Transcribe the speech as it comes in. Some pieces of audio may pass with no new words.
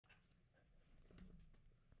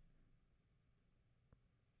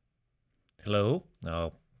Hello,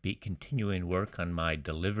 I'll be continuing work on my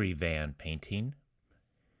delivery van painting.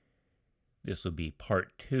 This will be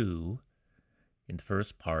part 2. In the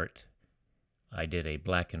first part, I did a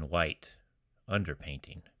black and white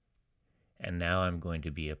underpainting. And now I'm going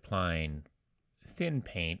to be applying thin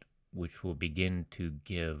paint, which will begin to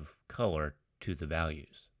give color to the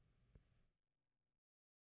values.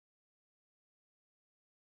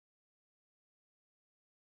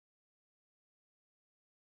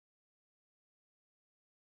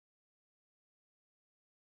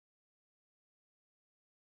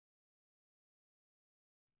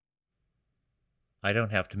 I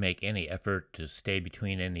don't have to make any effort to stay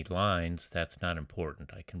between any lines. That's not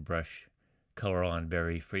important. I can brush color on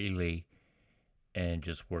very freely and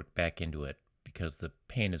just work back into it because the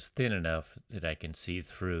paint is thin enough that I can see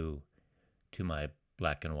through to my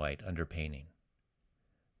black and white underpainting,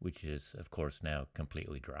 which is, of course, now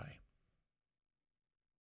completely dry.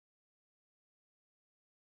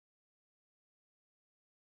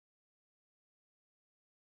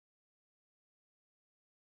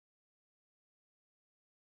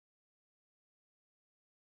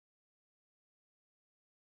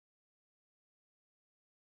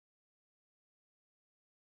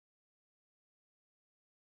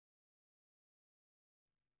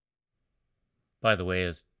 By the way,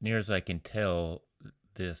 as near as I can tell,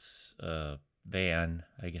 this van,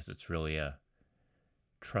 I guess it's really a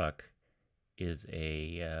truck, is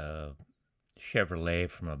a Chevrolet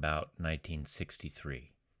from about 1963.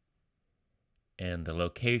 And the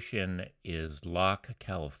location is Locke,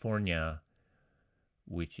 California,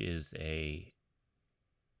 which is a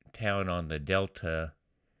town on the Delta,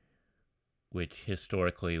 which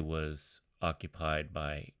historically was occupied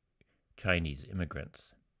by Chinese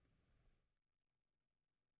immigrants.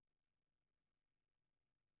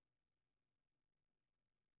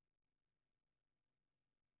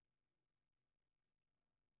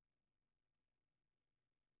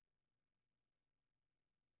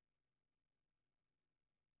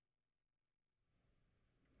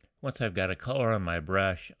 Once I've got a color on my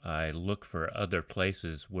brush, I look for other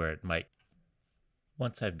places where it might.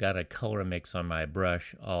 Once I've got a color mix on my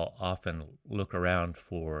brush, I'll often look around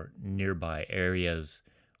for nearby areas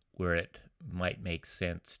where it might make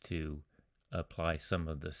sense to apply some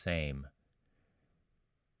of the same.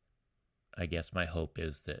 I guess my hope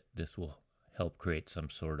is that this will help create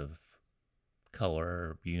some sort of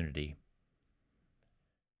color unity.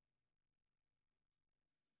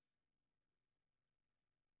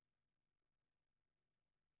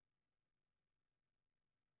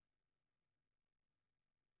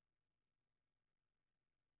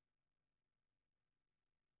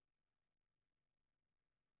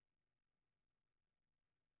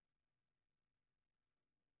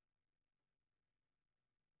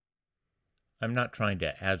 I'm not trying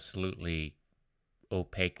to absolutely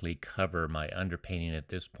opaquely cover my underpainting at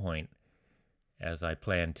this point, as I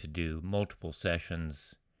plan to do multiple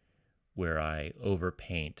sessions where I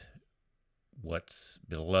overpaint what's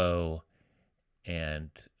below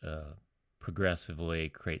and progressively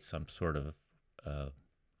create some sort of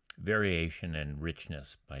variation and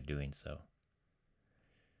richness by doing so.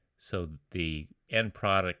 So the end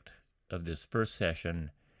product of this first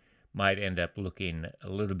session might end up looking a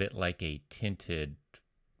little bit like a tinted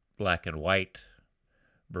black and white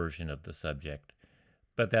version of the subject,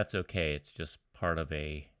 but that's okay. It's just part of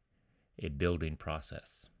a building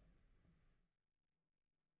process.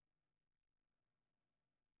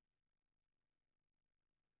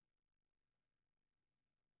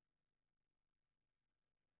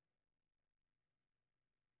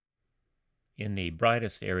 In the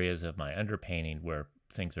brightest areas of my underpainting where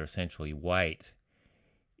things are essentially white,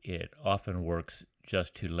 it often works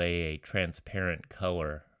just to lay a transparent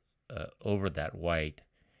color over that white,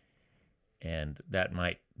 and that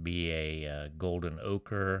might be a golden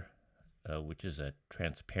ochre, which is a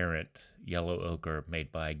transparent yellow ochre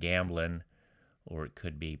made by Gamblin, or it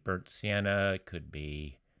could be burnt sienna, it could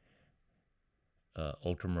be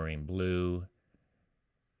ultramarine blue.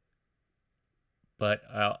 But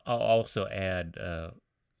I'll also add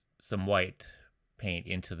some white paint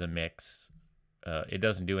into the mix. It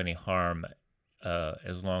doesn't do any harm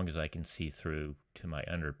as long as I can see through to my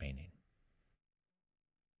underpainting.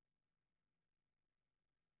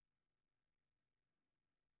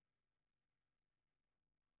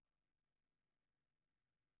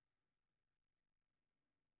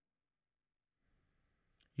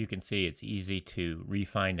 You can see it's easy to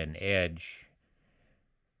refine an edge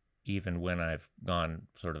even when I've gone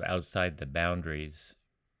sort of outside the boundaries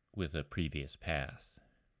with a previous pass.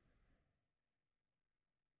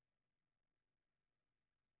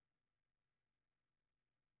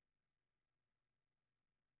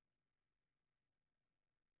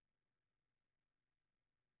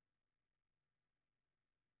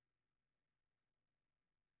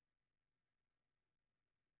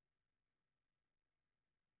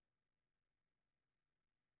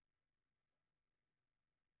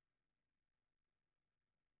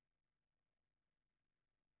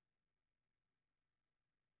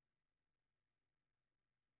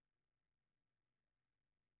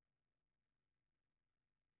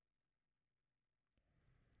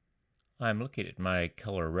 I'm looking at my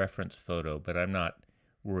color reference photo, but I'm not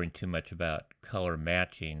worrying too much about color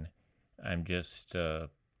matching. I'm just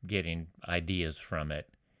getting ideas from it.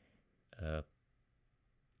 Uh,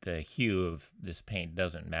 the hue of this paint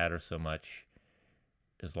doesn't matter so much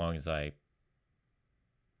as long as I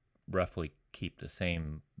roughly keep the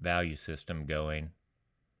same value system going.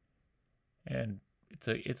 And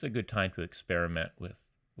it's a good time to experiment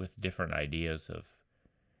with different ideas of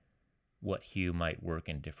what hue might work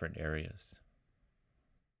in different areas.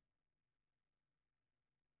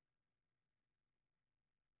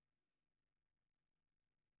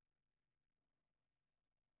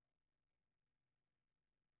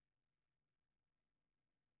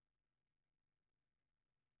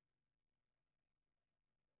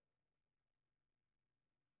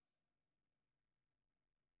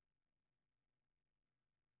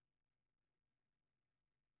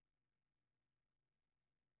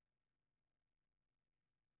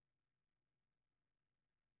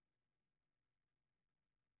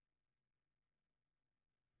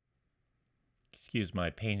 Excuse my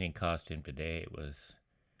painting costume today. It was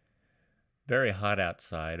very hot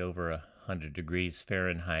outside, over 100 degrees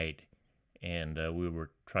Fahrenheit, and we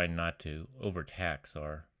were trying not to overtax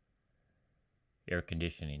our air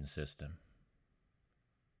conditioning system.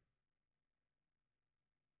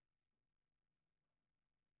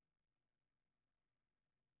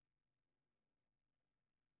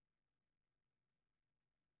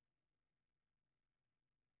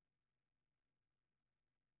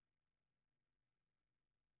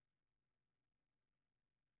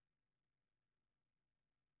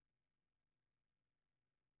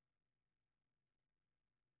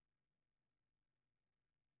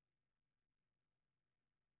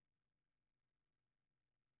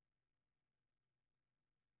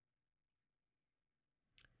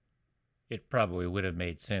 It probably would have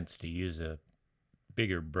made sense to use a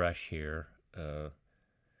bigger brush here.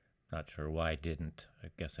 Not sure why I didn't.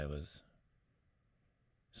 I guess I was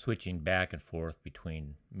switching back and forth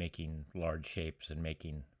between making large shapes and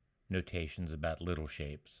making notations about little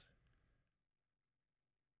shapes.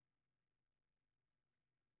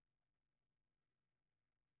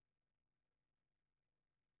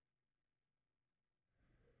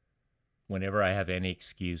 Whenever I have any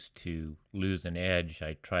excuse to lose an edge,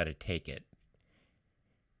 I try to take it.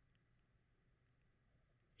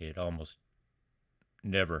 It almost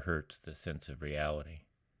never hurts the sense of reality.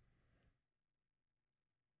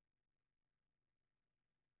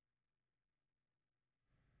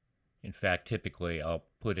 In fact, typically I'll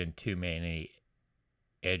put in too many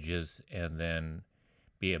edges and then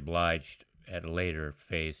be obliged at a later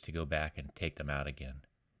phase to go back and take them out again.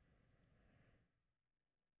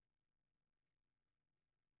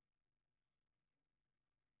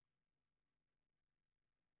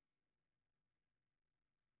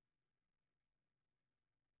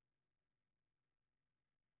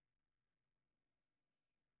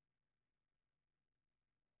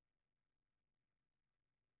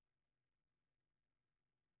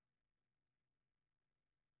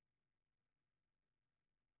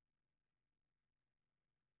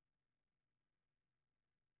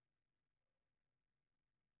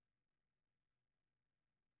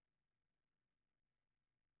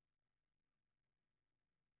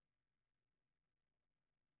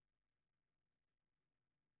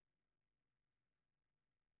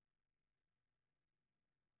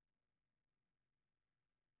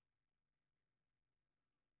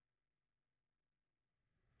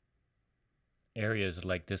 Areas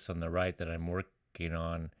like this on the right that I'm working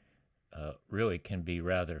on really can be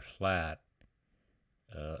rather flat.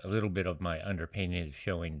 A little bit of my underpainting is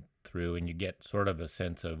showing through, and you get sort of a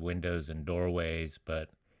sense of windows and doorways,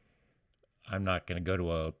 but I'm not going to go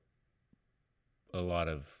to a lot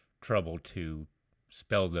of trouble to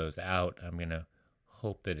spell those out. I'm going to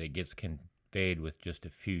hope that it gets conveyed with just a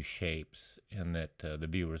few shapes and that the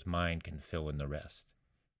viewer's mind can fill in the rest.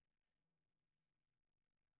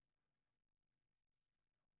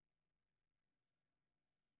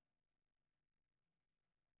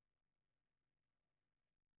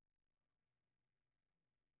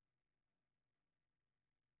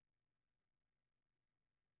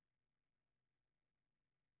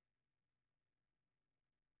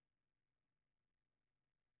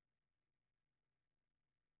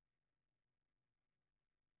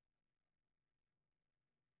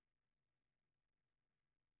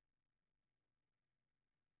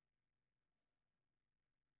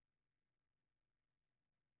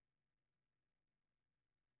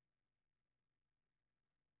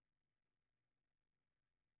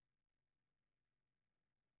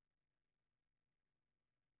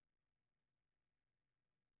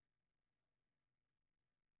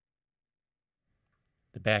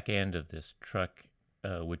 back end of this truck,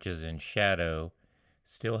 which is in shadow,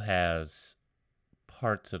 still has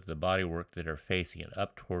parts of the bodywork that are facing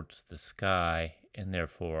up towards the sky and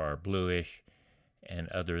therefore are bluish, and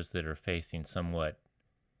others that are facing somewhat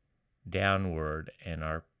downward and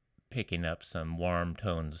are picking up some warm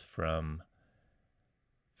tones from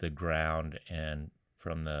the ground and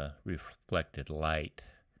from the reflected light.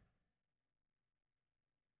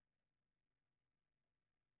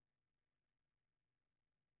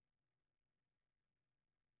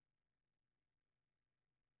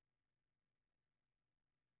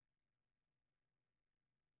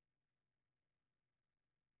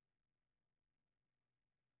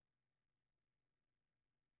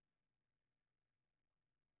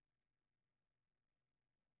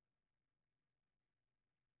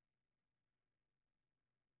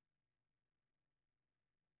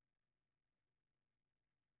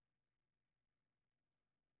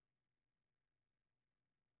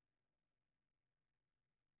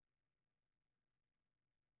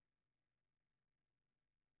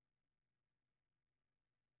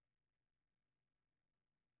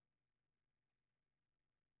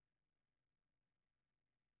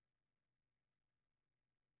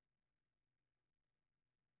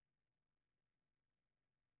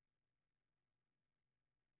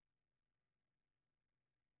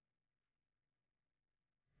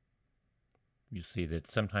 You see that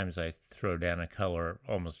sometimes I throw down a color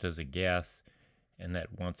almost as a guess, and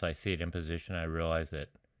that once I see it in position, I realize that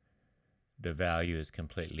the value is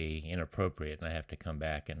completely inappropriate, and I have to come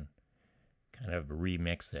back and kind of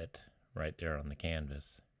remix it right there on the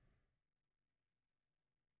canvas.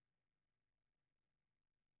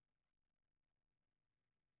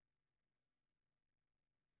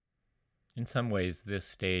 In some ways, this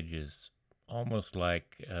stage is almost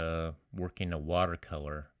like working a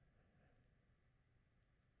watercolor,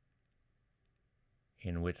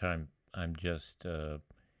 in which I'm just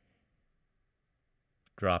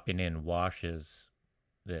dropping in washes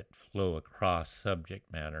that flow across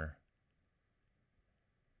subject matter,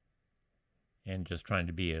 and just trying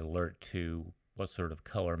to be alert to what sort of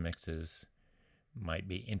color mixes might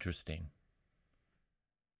be interesting.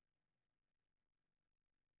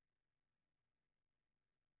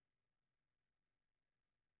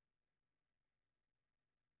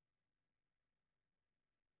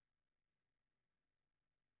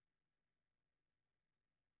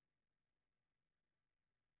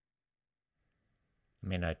 I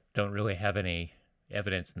mean, I don't really have any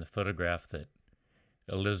evidence in the photograph that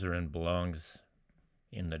alizarin belongs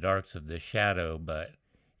in the darks of the shadow, but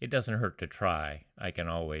it doesn't hurt to try. I can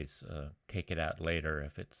always take it out later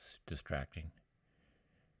if it's distracting.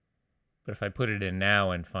 But if I put it in now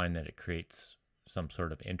and find that it creates some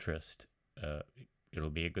sort of interest, it'll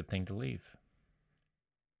be a good thing to leave.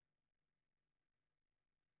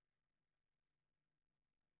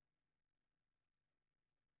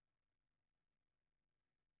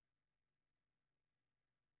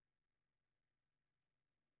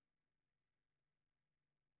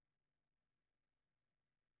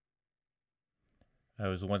 I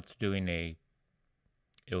was once doing a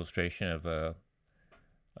illustration of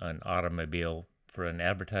an automobile for an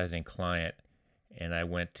advertising client, and I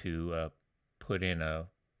went to put in a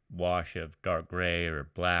wash of dark gray or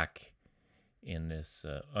black in this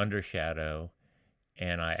undershadow,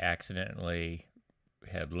 and I accidentally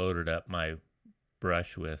had loaded up my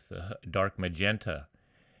brush with dark magenta,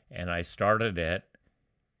 and I started it,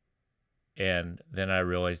 and then I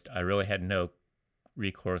realized I really had no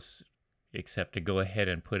recourse except to go ahead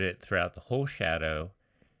and put it throughout the whole shadow,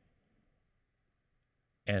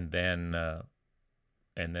 and then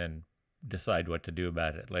decide what to do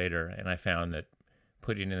about it later. And I found that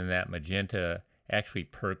putting in that magenta actually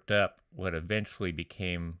perked up what eventually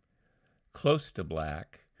became close to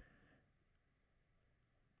black,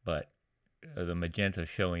 but the magenta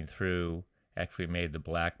showing through actually made the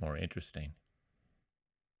black more interesting.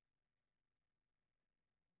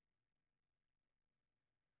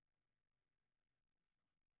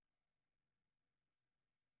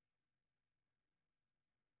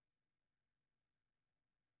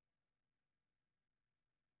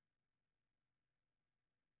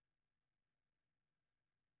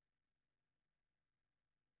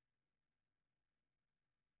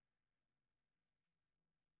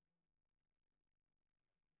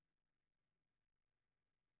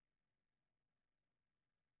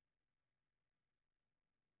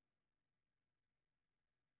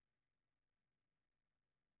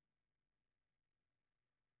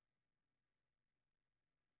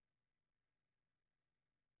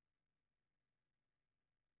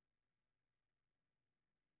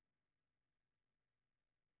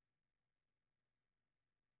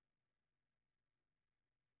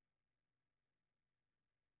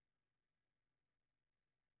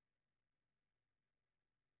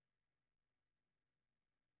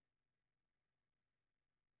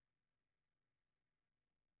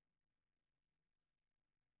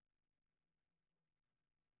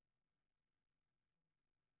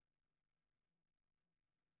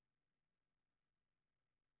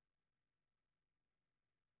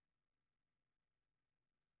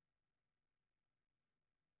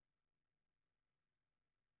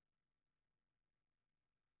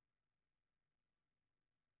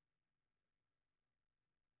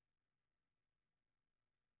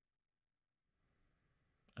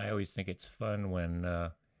 I always think it's fun when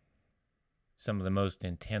some of the most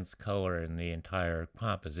intense color in the entire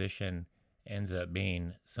composition ends up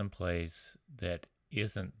being someplace that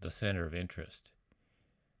isn't the center of interest.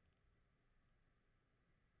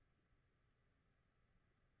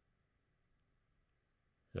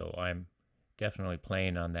 So I'm definitely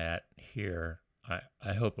playing on that here.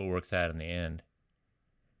 I hope it works out in the end.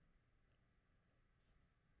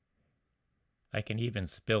 I can even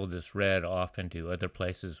spill this red off into other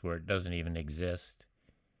places where it doesn't even exist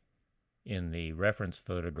in the reference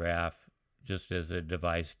photograph, just as a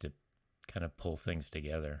device to kind of pull things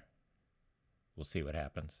together. We'll see what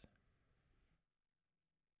happens.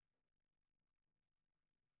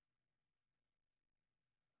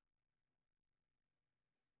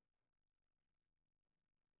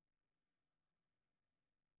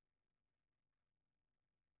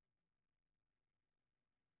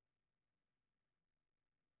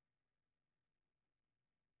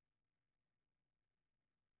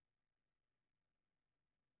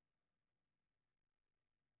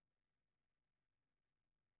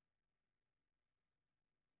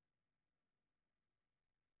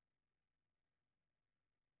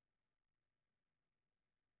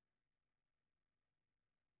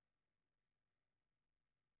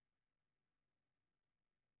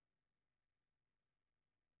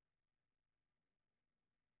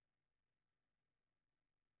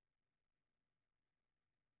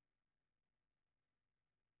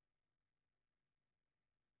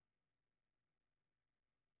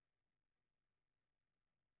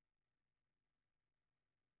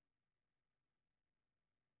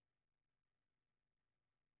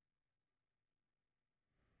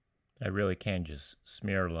 I really can just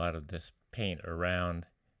smear a lot of this paint around,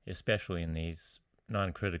 especially in these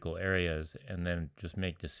non-critical areas, and then just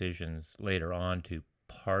make decisions later on to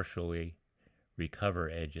partially recover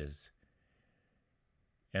edges.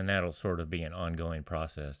 And that'll sort of be an ongoing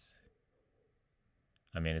process.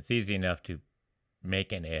 I mean, it's easy enough to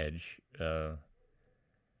make an edge.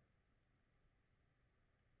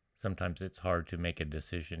 Sometimes it's hard to make a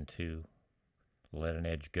decision to let an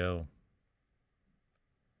edge go.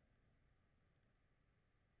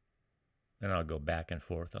 And I'll go back and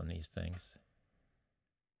forth on these things.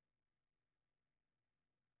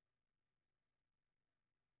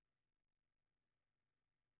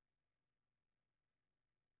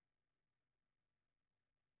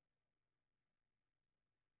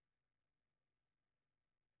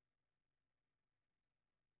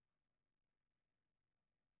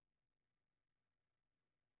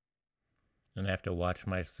 And I have to watch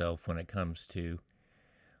myself when it comes to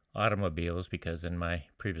automobiles, because in my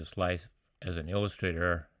previous life as an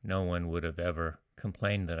illustrator, no one would have ever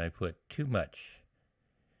complained that I put too much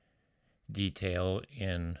detail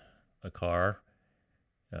in a car,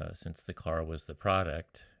 since the car was the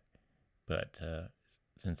product. But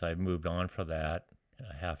since I've moved on from that,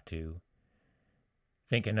 I have to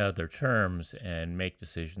think in other terms and make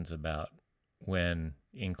decisions about when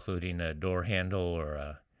including a door handle or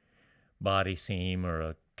a body seam or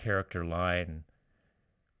a character line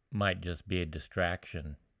might just be a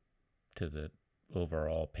distraction to the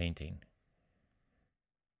overall painting.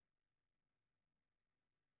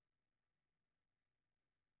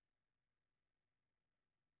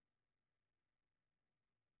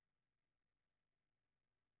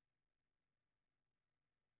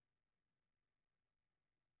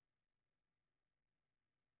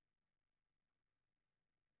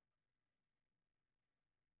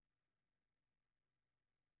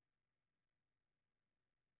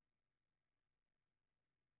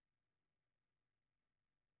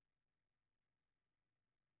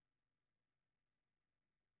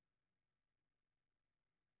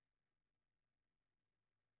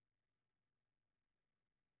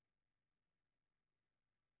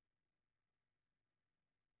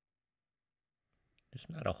 There's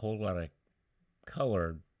not a whole lot of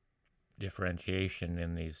color differentiation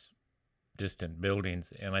in these distant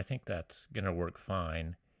buildings, and I think that's going to work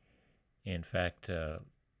fine. In fact,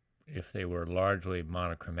 if they were largely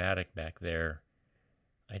monochromatic back there,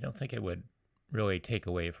 I don't think it would really take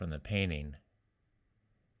away from the painting.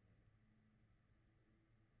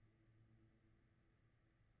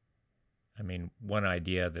 I mean, one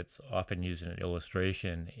idea that's often used in an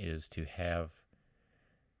illustration is to have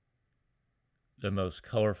the most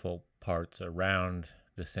colorful parts around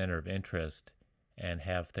the center of interest and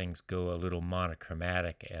have things go a little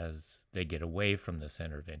monochromatic as they get away from the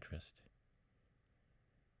center of interest.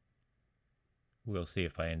 We'll see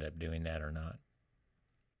if I end up doing that or not.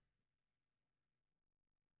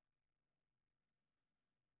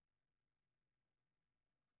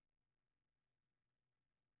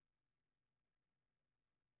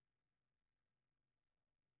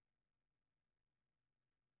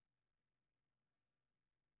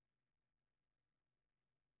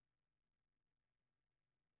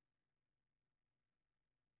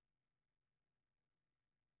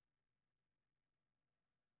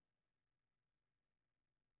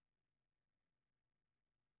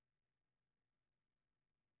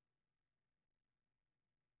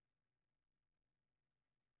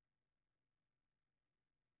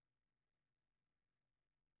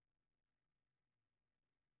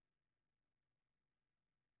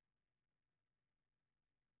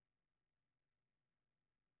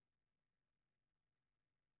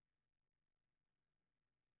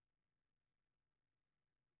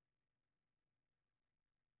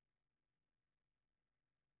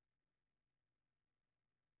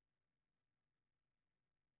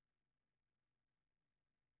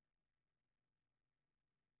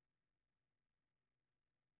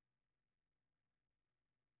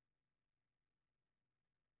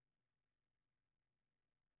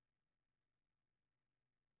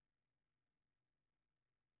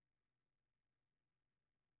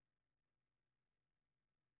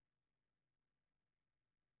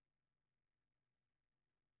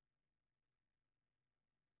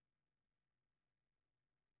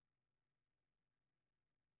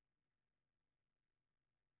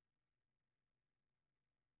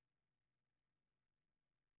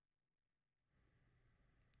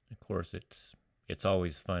 course, it's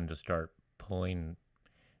always fun to start pulling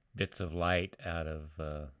bits of light out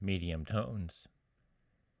of medium tones.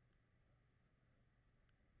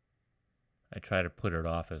 I try to put it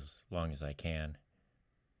off as long as I can.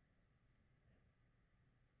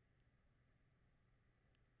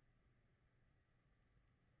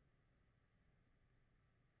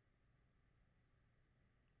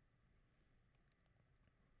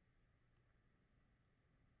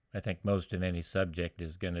 I think most of any subject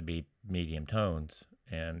is going to be medium tones,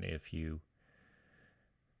 and if you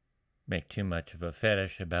make too much of a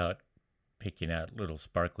fetish about picking out little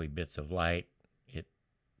sparkly bits of light, it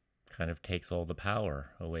kind of takes all the power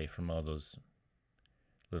away from all those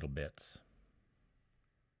little bits.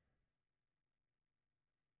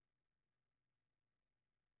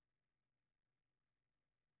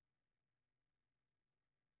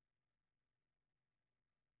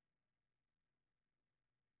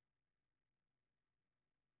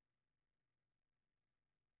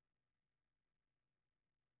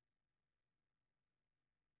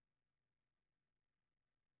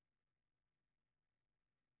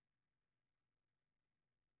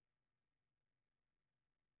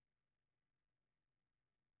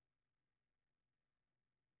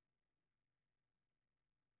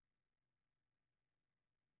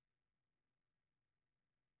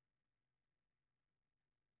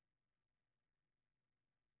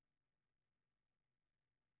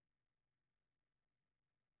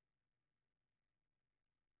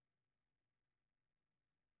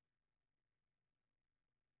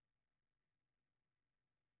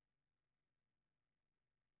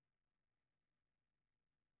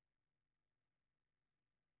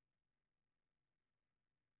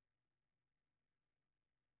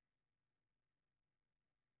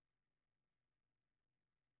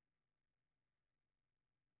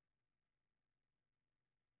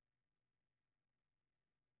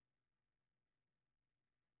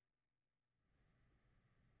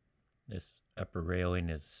 This upper railing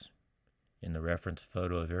is, in the reference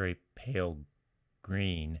photo, a very pale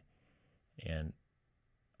green, and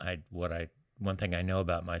one thing I know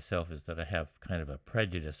about myself is that I have kind of a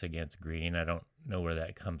prejudice against green. I don't know where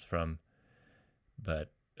that comes from,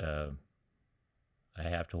 but I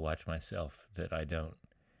have to watch myself that I don't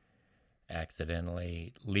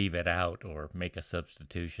accidentally leave it out or make a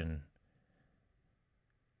substitution,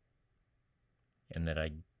 and that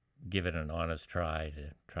I give it an honest try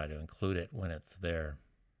to include it when it's there.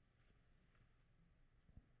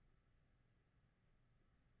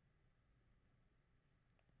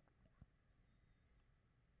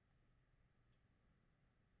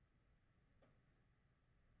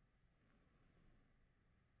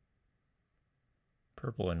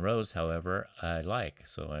 Purple and rose, however, I like,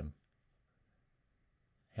 so I'm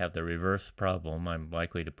have the reverse problem. I'm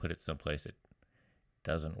likely to put it someplace it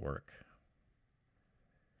doesn't work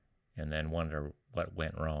and then wonder what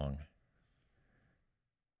went wrong.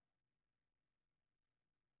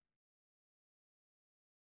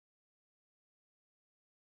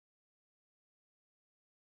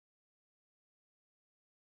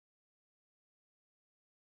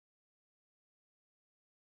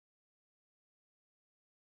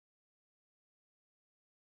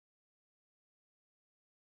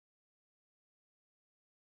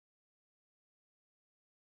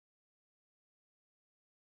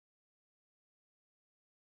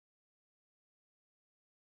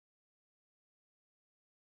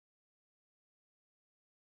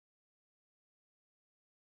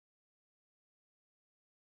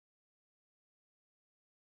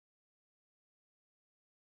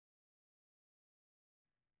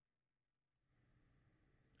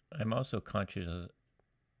 I'm also conscious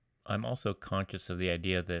of the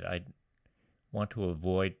idea that I want to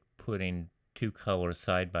avoid putting two colors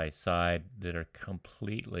side by side that are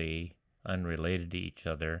completely unrelated to each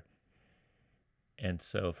other. And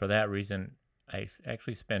so for that reason, I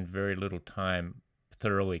actually spend very little time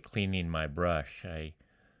thoroughly cleaning my brush.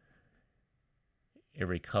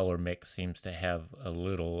 Every color mix seems to have a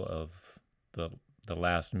little of the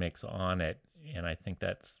last mix on it, and I think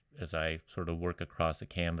that's, as I sort of work across a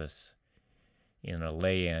canvas in a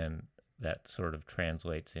lay-in, that sort of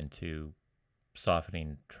translates into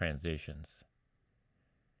softening transitions.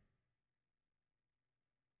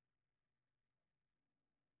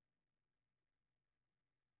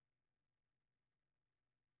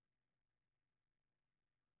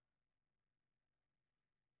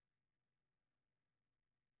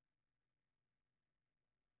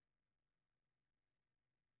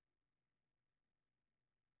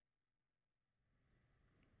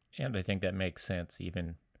 And I think that makes sense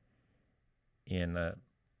even in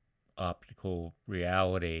optical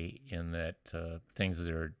reality in that things that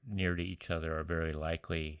are near to each other are very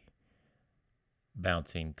likely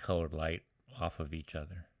bouncing colored light off of each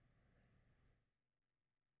other.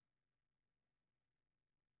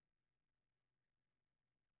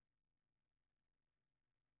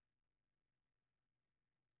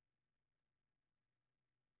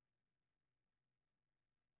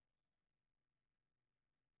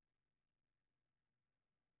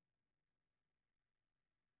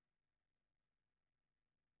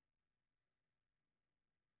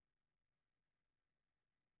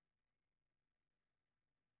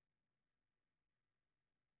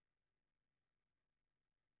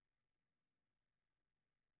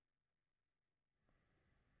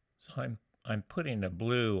 So I'm putting a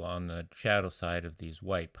blue on the shadow side of these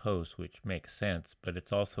white posts, which makes sense, but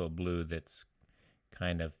it's also a blue that's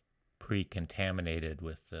kind of pre-contaminated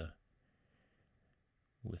with the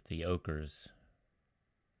ochres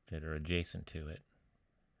that are adjacent to it.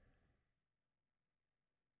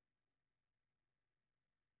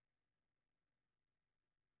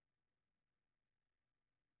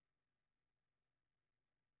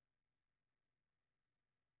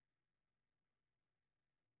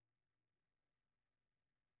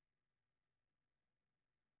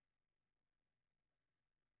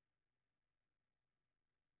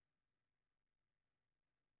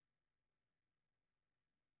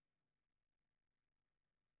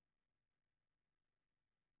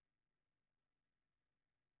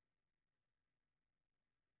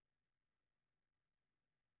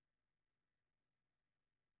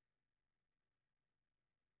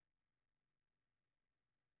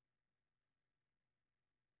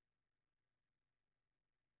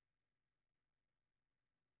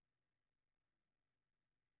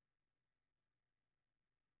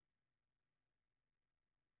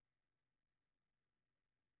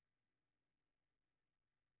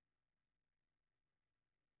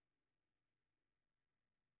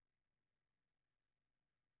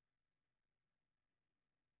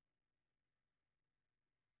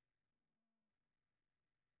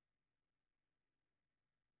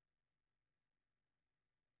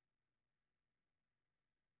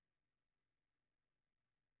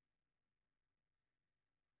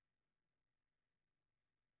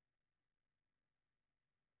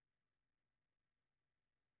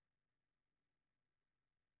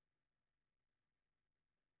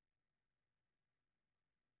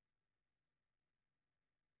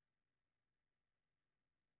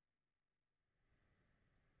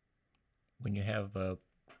 When you have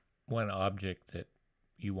one object that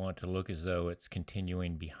you want to look as though it's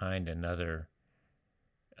continuing behind another,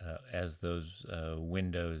 as those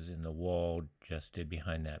windows in the wall just did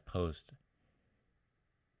behind that post,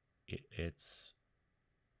 it's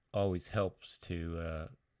always helps to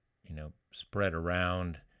spread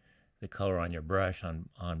around the color on your brush on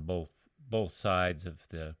both sides of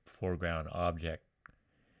the foreground object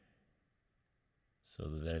so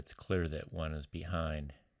that it's clear that one is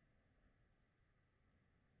behind,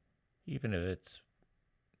 even if it's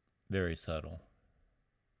very subtle.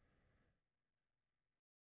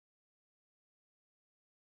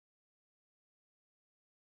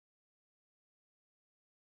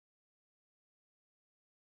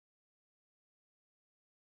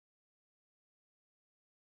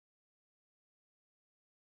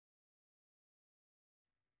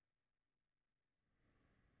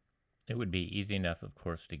 It would be easy enough, of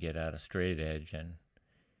course, to get out a straight edge and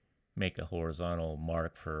make a horizontal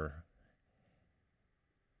mark for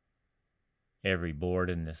every board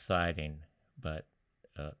in the siding, but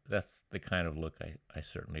that's the kind of look I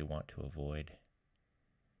certainly want to avoid.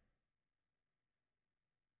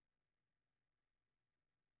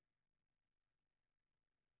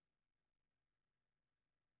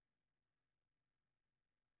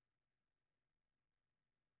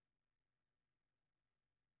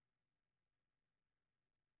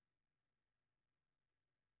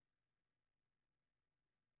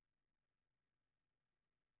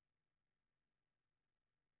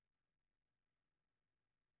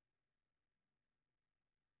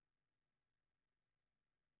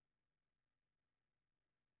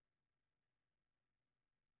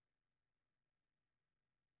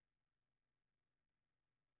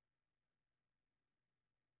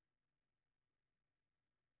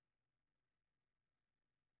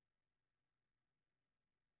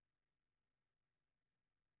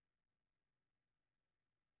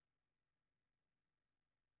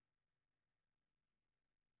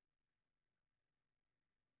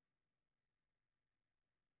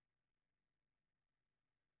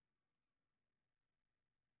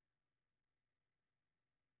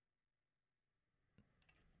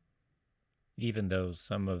 even though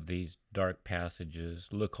some of these dark passages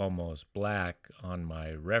look almost black on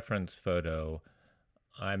my reference photo,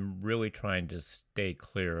 I'm really trying to stay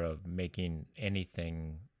clear of making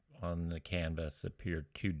anything on the canvas appear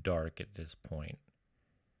too dark at this point.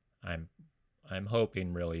 I'm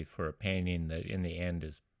hoping really for a painting that in the end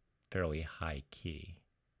is fairly high key.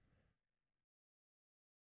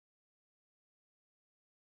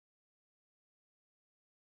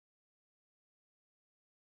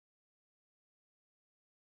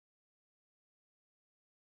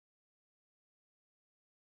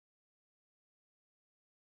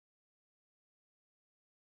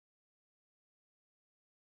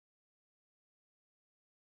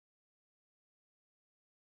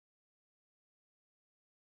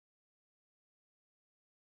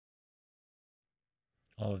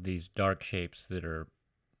 All of these dark shapes that are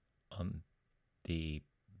on the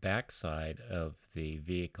backside of the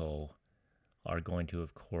vehicle are going to,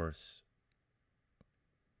 of course,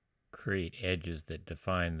 create edges that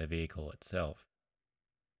define the vehicle itself.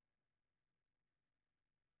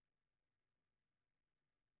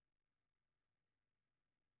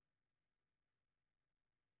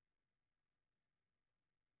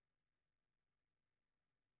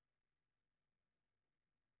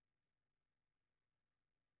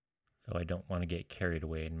 So I don't want to get carried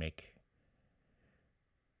away and make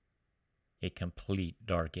a complete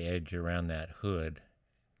dark edge around that hood.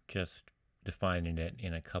 Just defining it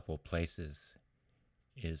in a couple places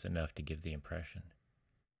is enough to give the impression.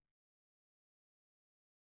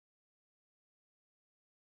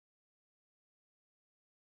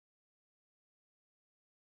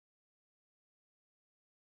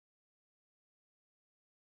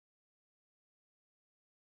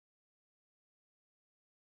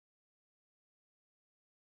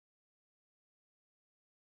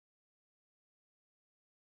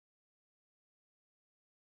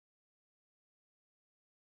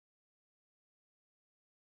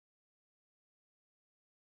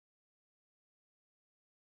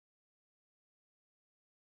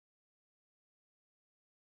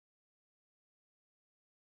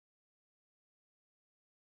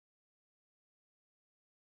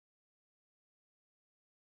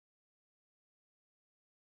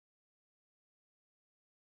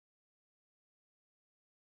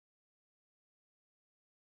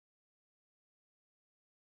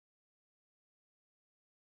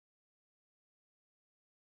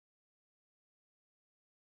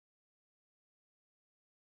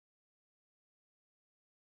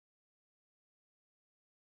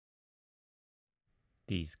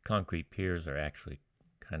 These concrete piers are actually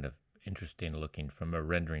kind of interesting looking from a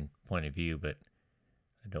rendering point of view, but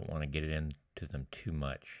I don't want to get into them too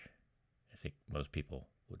much. I think most people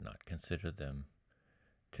would not consider them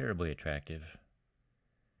terribly attractive.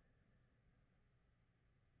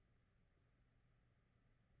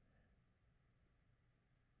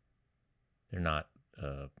 They're not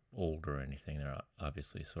old or anything. They're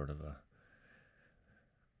obviously sort of a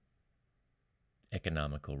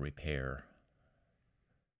economical repair.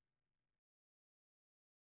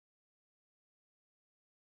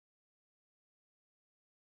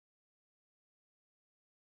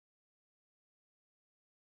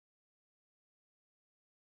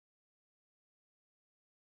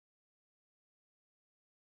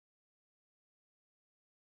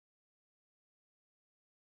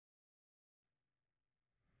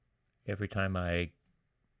 Every time I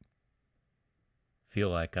feel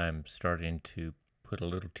like I'm starting to put a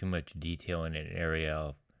little too much detail in an area,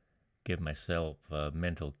 I'll give myself a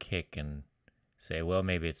mental kick and say, well,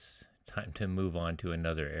 maybe it's time to move on to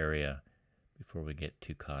another area before we get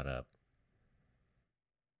too caught up.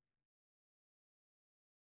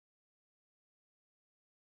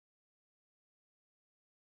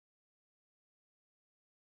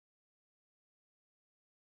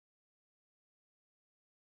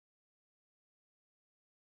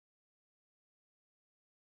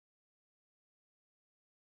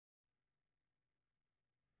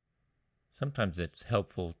 Sometimes it's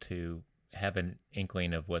helpful to have an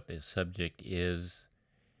inkling of what the subject is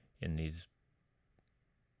in these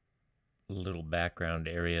little background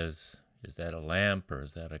areas. Is that a lamp, or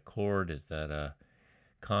is that a cord? Is that a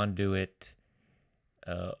conduit?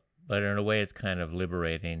 But in a way, it's kind of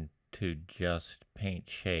liberating to just paint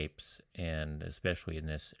shapes, and especially in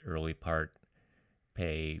this early part,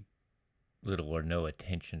 pay little or no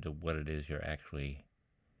attention to what it is you're actually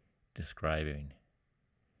describing.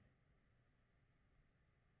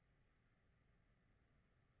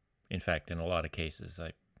 In fact, in a lot of cases,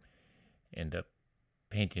 I end up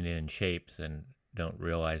painting it in shapes and don't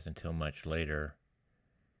realize until much later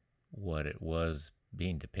what it was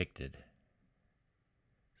being depicted.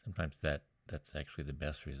 Sometimes that that's actually the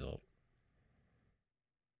best result.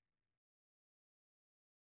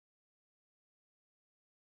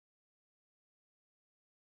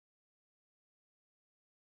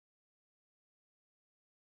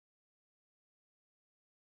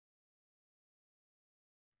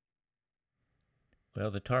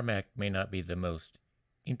 Well, the tarmac may not be the most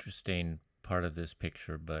interesting part of this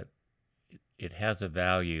picture, but it has a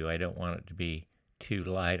value. I don't want it to be too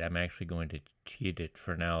light. I'm actually going to cheat it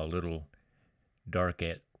for now a little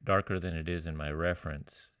darker than it is in my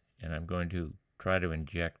reference, and I'm going to try to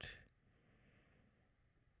inject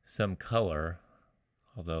some color,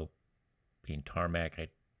 although being tarmac, I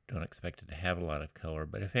don't expect it to have a lot of color,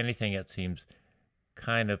 but if anything, it seems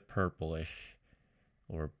kind of purplish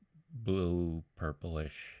or blue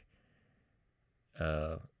purplish,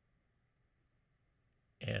 and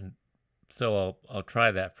so I'll try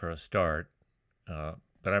that for a start,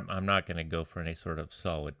 but I'm not going to go for any sort of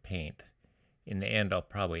solid paint. In the end, I'll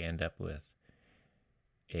probably end up with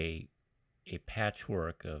a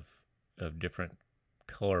patchwork of different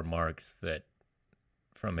color marks that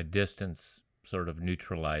from a distance sort of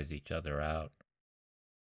neutralize each other out.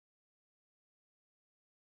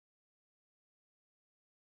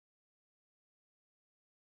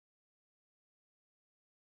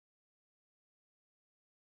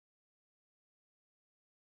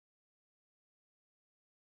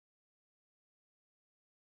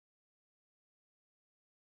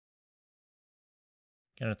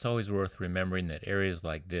 And it's always worth remembering that areas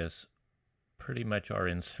like this pretty much are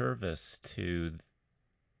in service to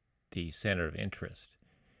the center of interest.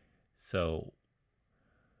 So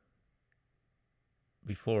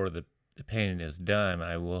before the painting is done,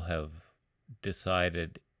 I will have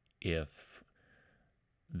decided if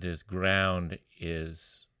this ground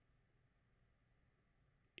is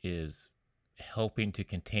helping to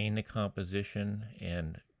contain the composition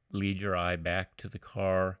and lead your eye back to the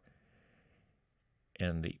car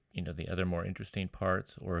and the other more interesting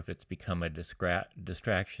parts, or if it's become a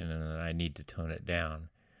distraction and I need to tone it down.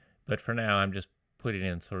 But for now, I'm just putting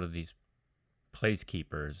in sort of these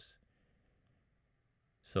placekeepers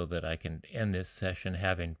so that I can end this session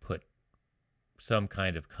having put some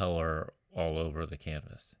kind of color all over the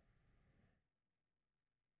canvas.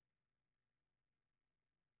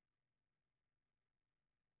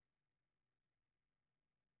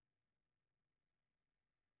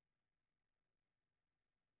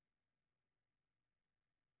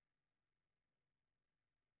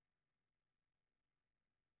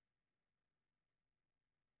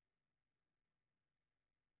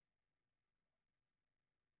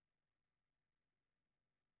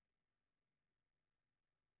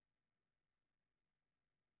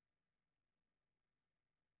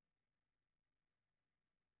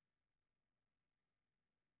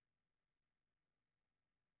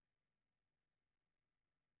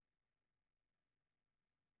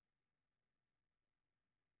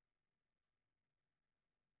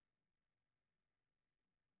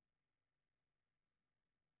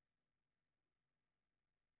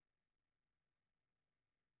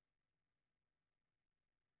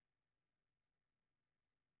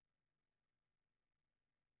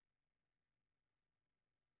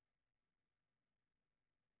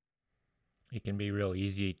 It can be real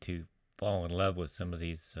easy to fall in love with some of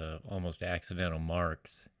these almost accidental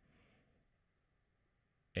marks.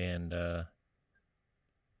 And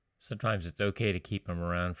sometimes it's okay to keep them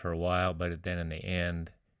around for a while, but then in the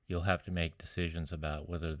end, you'll have to make decisions about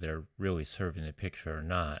whether they're really serving the picture or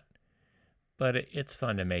not. But it's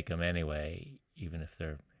fun to make them anyway, even if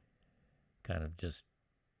they're kind of just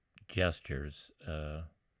gestures.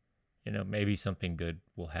 Maybe something good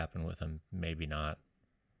will happen with them, maybe not.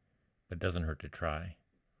 But it doesn't hurt to try.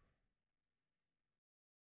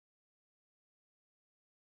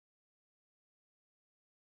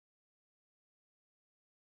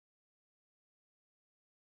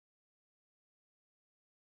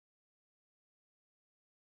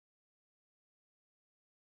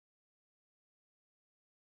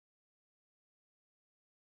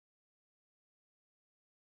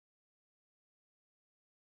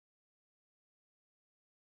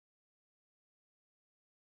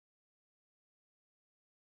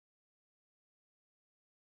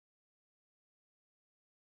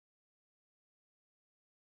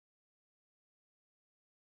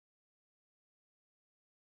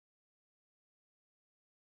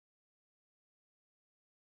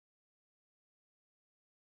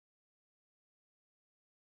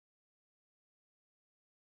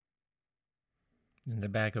 In the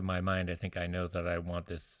back of my mind, I think I know that I want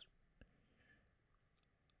this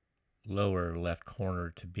lower left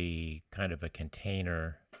corner to be kind of a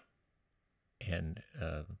container, and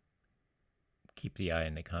keep the eye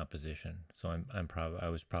in the composition. So I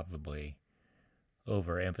was probably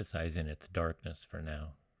overemphasizing its darkness for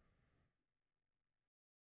now.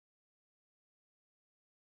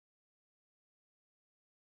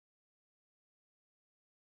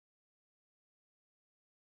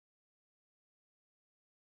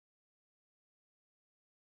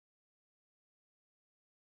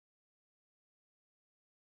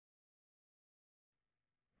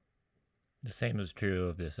 The same is true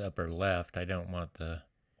of this upper left. I don't want the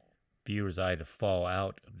viewer's eye to fall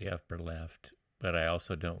out of the upper left, but I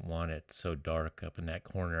also don't want it so dark up in that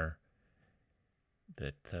corner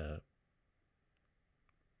that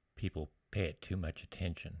people pay it too much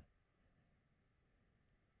attention.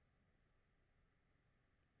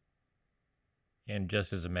 And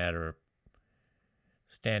just as a matter of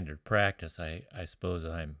standard practice, I suppose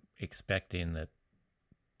I'm expecting that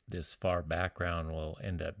this far background will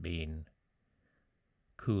end up being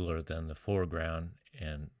cooler than the foreground,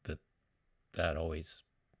 and that always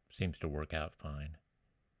seems to work out fine.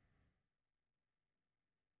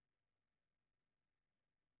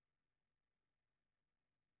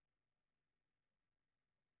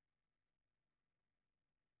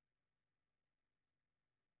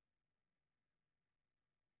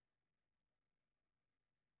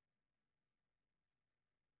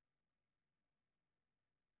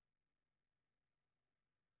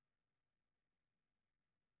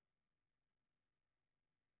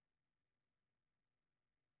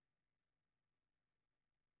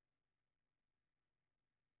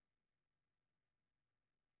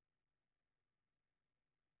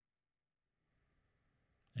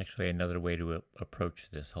 Actually, another way to approach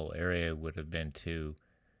this whole area would have been to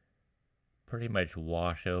pretty much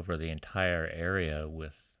wash over the entire area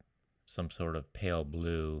with some sort of pale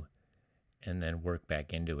blue and then work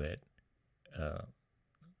back into it.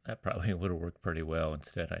 That probably would have worked pretty well.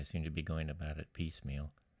 Instead, I seem to be going about it piecemeal.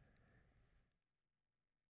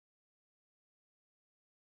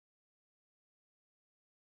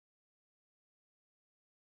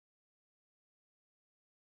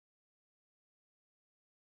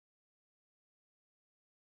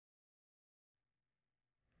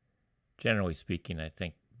 Generally speaking, I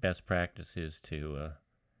think best practice is to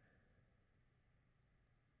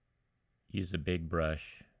use a big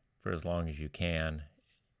brush for as long as you can,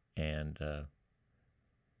 and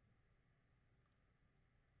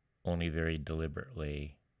only very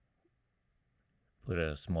deliberately put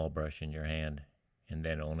a small brush in your hand, and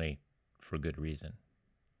then only for good reason.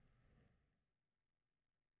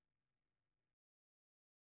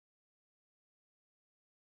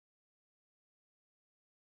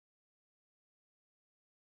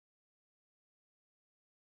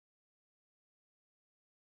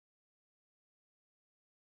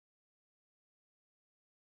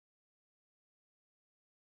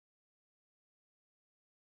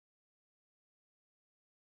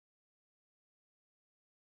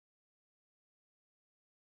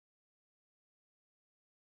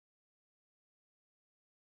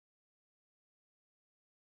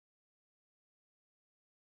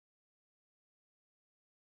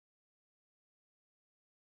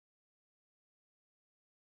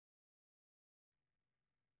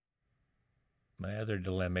 My other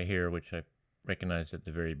dilemma here, which I recognized at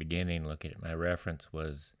the very beginning looking at my reference,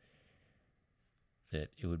 was that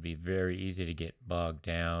it would be very easy to get bogged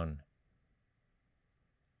down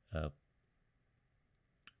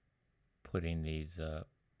putting these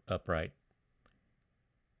upright,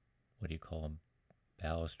 what do you call them,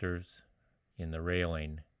 balusters in the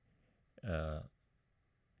railing.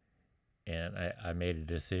 And I made a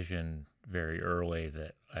decision very early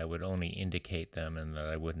that I would only indicate them and that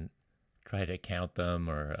I wouldn't try to count them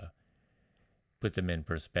or put them in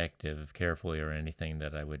perspective carefully or anything,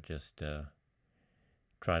 that I would just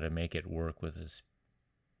try to make it work with as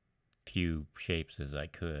few shapes as I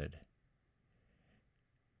could.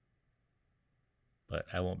 But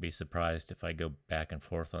I won't be surprised if I go back and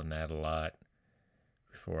forth on that a lot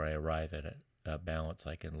before I arrive at a balance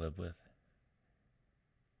I can live with.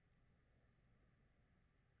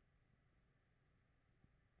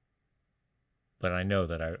 But I know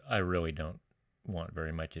that I really don't want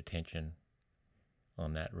very much attention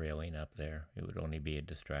on that railing up there. It would only be a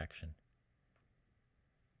distraction.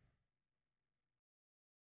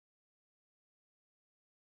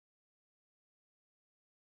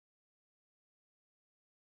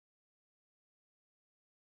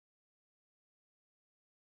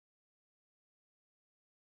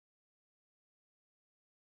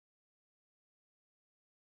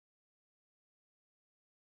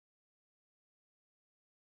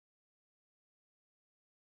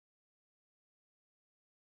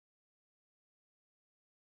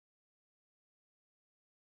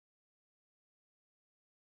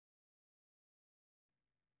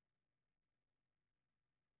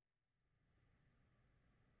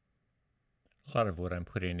 A lot of what I'm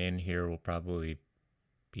putting in here will probably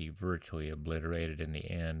be virtually obliterated in the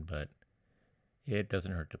end, but it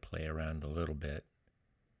doesn't hurt to play around a little bit.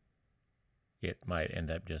 It might end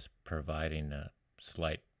up just providing a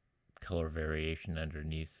slight color variation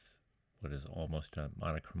underneath what is almost a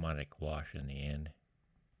monochromatic wash in the end.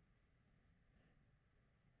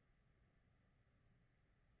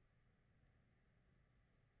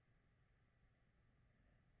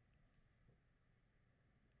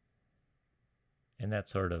 And that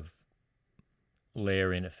sort of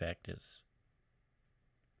layering effect is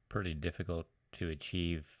pretty difficult to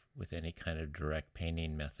achieve with any kind of direct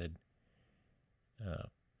painting method,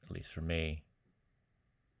 at least for me.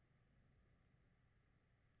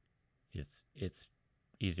 It's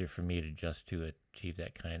easier for me to achieve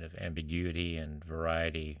that kind of ambiguity and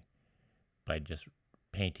variety by just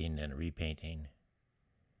painting and repainting,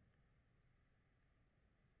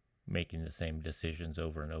 making the same decisions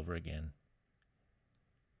over and over again.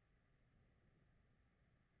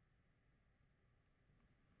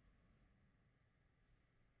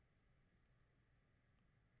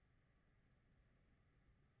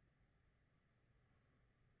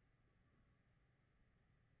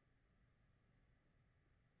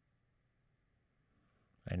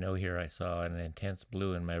 I know here I saw an intense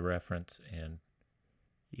blue in my reference, and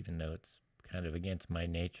even though it's kind of against my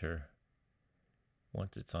nature,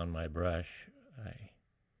 once it's on my brush,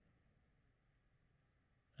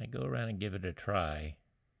 I go around and give it a try.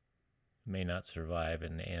 It may not survive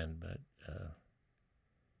in the end, but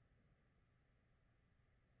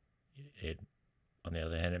on the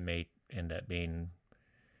other hand, it may end up being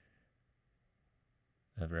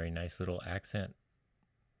a very nice little accent.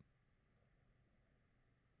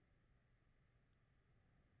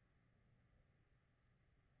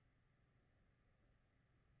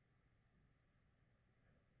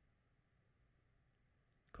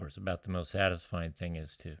 Of course, about the most satisfying thing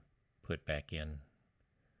is to put back in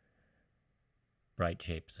bright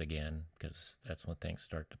shapes again, because that's when things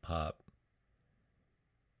start to pop.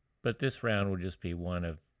 But this round will just be one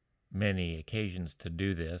of many occasions to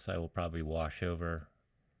do this. I will probably wash over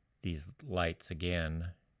these lights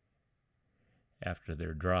again after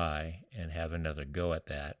they're dry and have another go at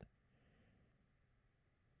that.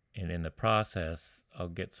 And in the process, I'll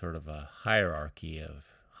get sort of a hierarchy of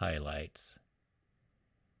highlights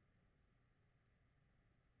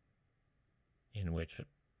in which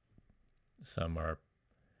some are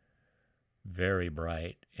very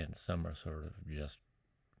bright and some are sort of just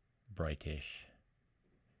brightish.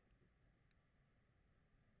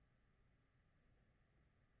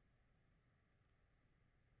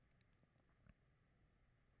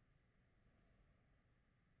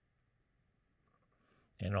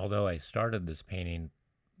 And although I started this painting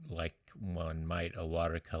like one might a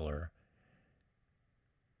watercolor,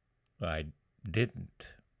 I didn't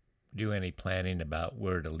do any planning about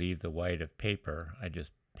where to leave the white of paper. I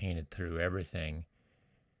just painted through everything.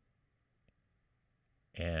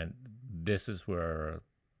 And this is where,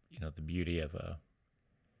 the beauty of a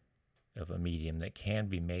medium that can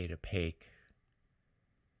be made opaque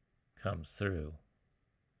comes through.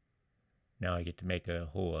 Now I get to make a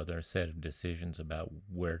whole other set of decisions about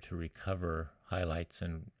where to recover highlights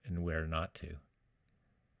and where not to.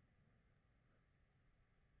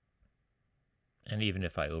 And even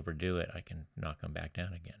if I overdo it, I can knock them back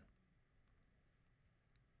down again.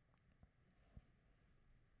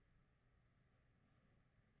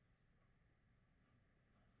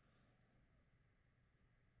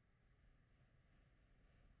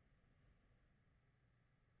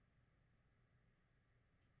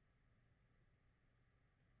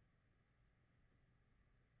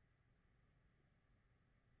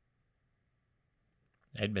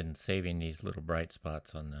 I'd been saving these little bright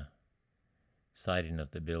spots on the siding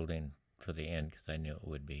of the building for the end because I knew it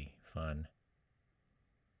would be fun.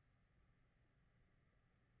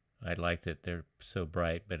 I like that they're so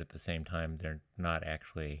bright, but at the same time they're not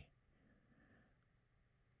actually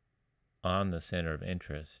on the center of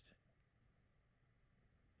interest,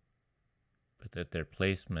 but that their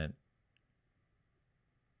placement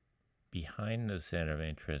behind the center of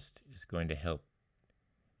interest is going to help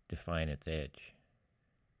define its edge.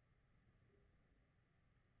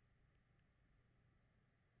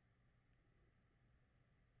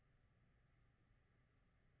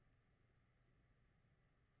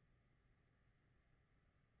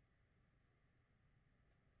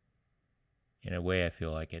 In a way, I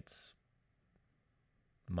feel like it's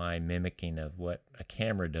my mimicking of what a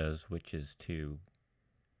camera does, which is to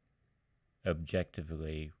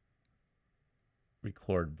objectively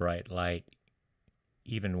record bright light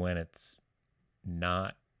even when it's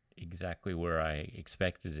not exactly where I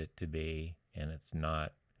expected it to be, and it's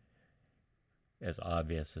not as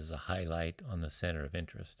obvious as a highlight on the center of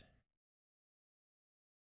interest.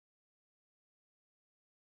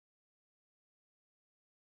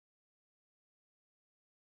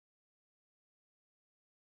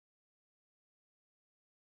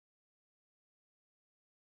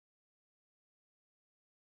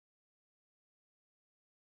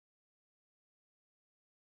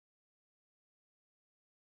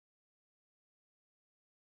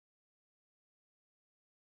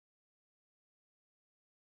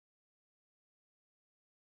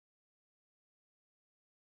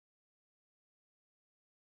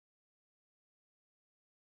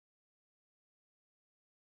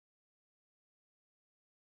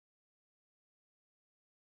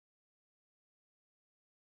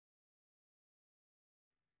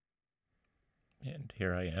 And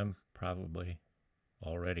here I am, probably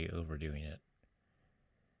already overdoing it.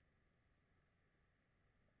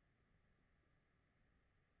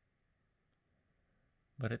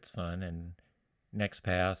 But it's fun, and next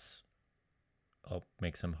pass, I'll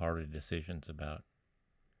make some harder decisions about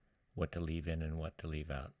what to leave in and what to leave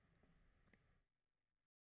out.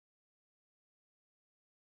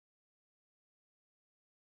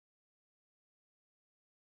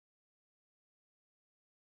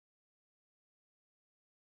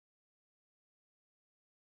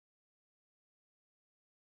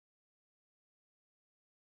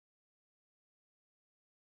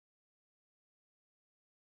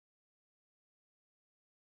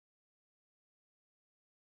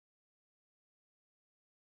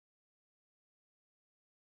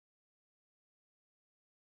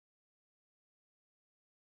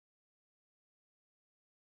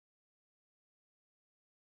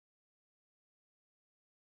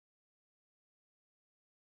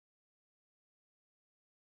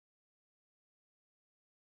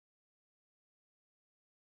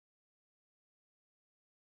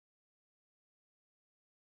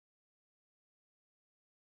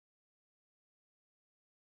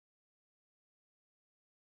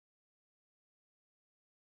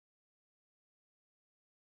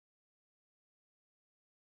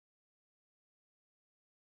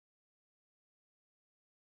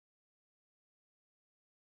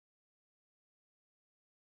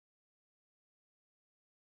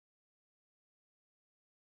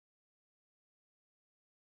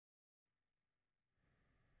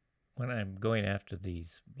 When I'm going after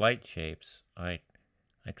these light shapes, I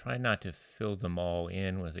try not to fill them all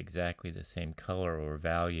in with exactly the same color or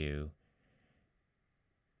value.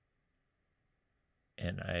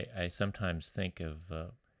 And I sometimes think of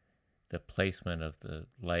the placement of the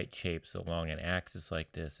light shapes along an axis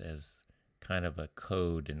like this as kind of a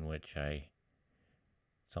code in which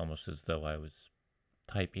it's almost as though I was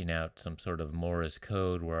typing out some sort of Morse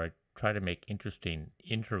code where I try to make interesting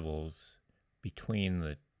intervals between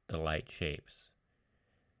the light shapes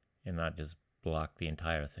and not just block the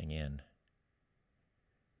entire thing in.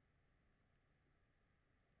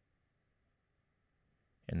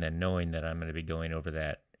 And then knowing that I'm going to be going over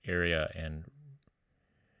that area and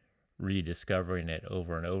rediscovering it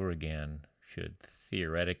over and over again should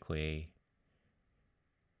theoretically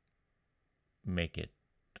make it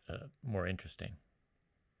more interesting.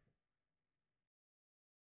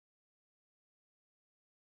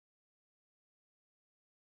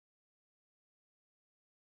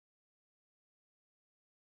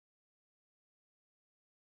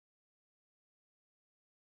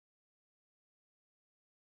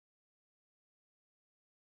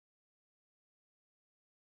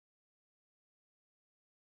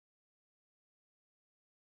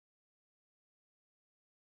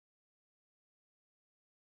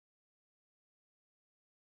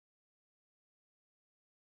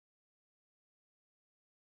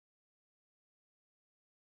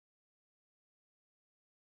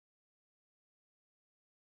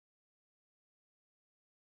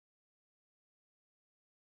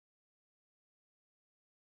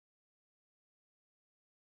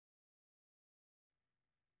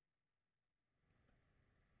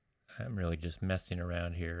 I'm really just messing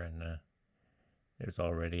around here, and there's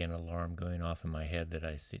already an alarm going off in my head that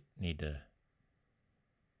I need to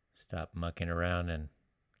stop mucking around and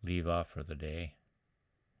leave off for the day.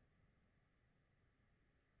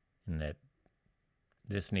 And that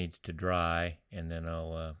this needs to dry, and then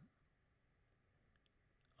I'll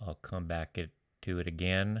come back to it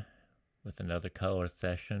again with another color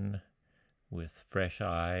session with fresh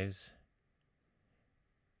eyes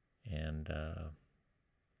and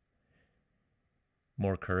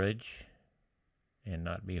more courage, and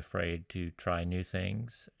not be afraid to try new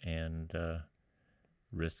things and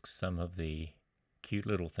risk some of the cute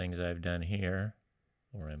little things I've done here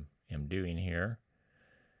or am am doing here.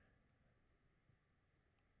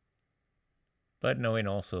 But knowing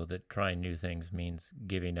also that trying new things means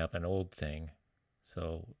giving up an old thing.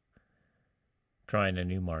 So trying a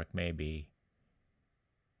new mark may be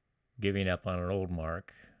giving up on an old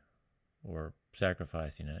mark or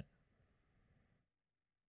sacrificing it.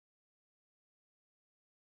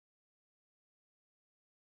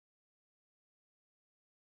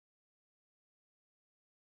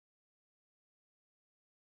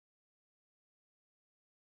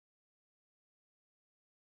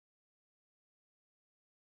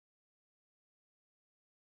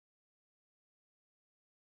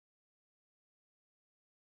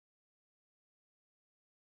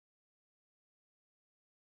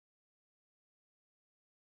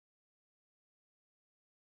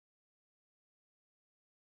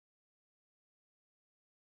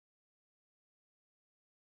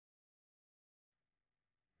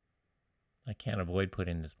 I can't avoid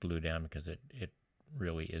putting this blue down because it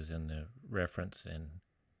really is in the reference and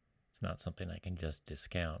it's not something I can just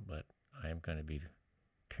discount, but I'm going to be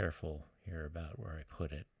careful here about where I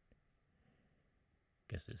put it.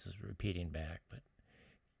 Guess this is repeating back, but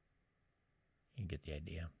you get the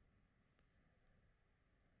idea.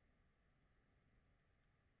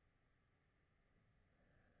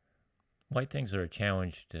 White things are a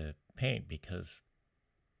challenge to paint because,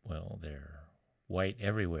 well, they're white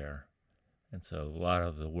everywhere. And so a lot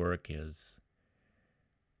of the work is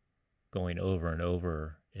going over and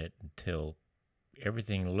over it until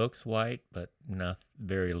everything looks white, but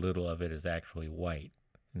very little of it is actually white,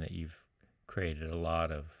 and that you've created a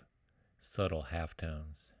lot of subtle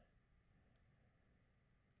halftones.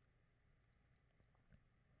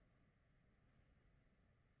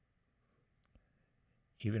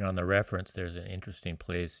 Even on the reference, there's an interesting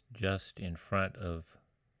place just in front of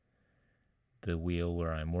the wheel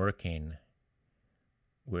where I'm working,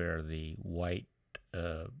 where the white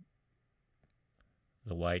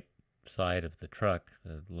side of the truck,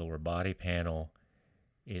 the lower body panel,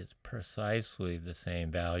 is precisely the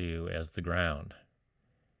same value as the ground.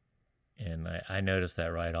 And I noticed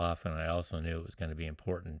that right off, and I also knew it was going to be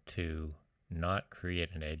important to not create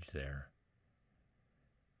an edge there.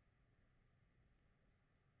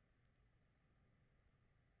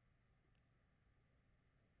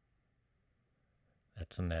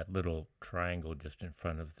 That's in that little triangle just in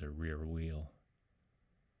front of the rear wheel.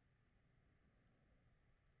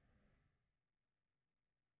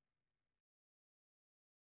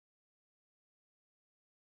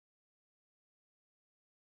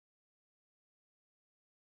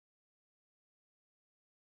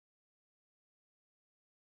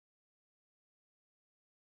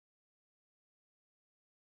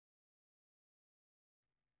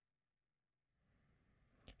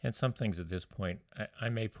 And some things at this point I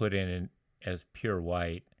may put in as pure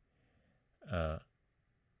white,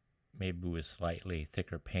 maybe with slightly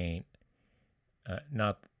thicker paint,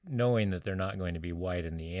 not knowing that they're not going to be white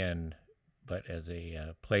in the end, but as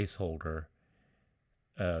a placeholder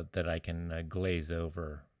that I can glaze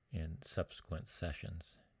over in subsequent sessions.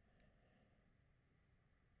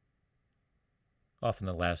 Often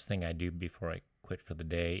the last thing I do before I quit for the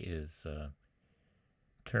day is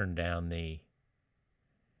turn down the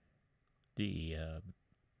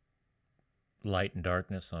light and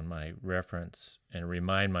darkness on my reference and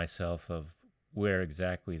remind myself of where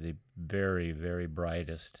exactly the very, very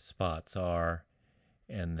brightest spots are,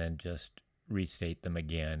 and then just restate them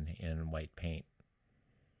again in white paint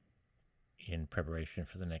in preparation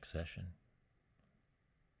for the next session.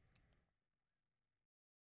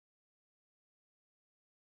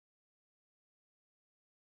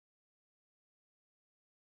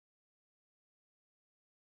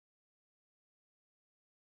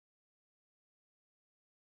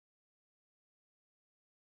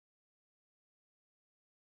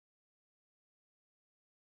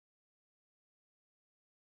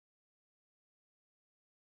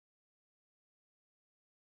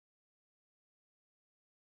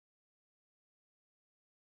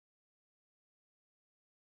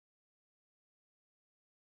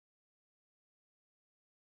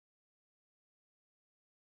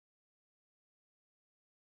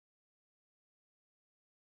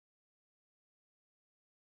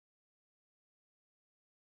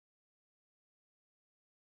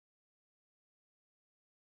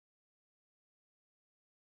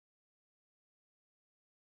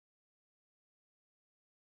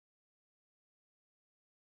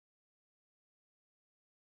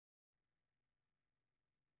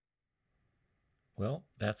 Well,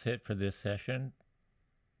 that's it for this session.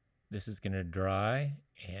 This is going to dry,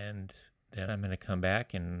 and then I'm going to come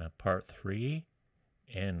back in part 3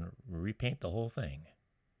 and repaint the whole thing.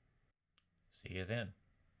 See you then.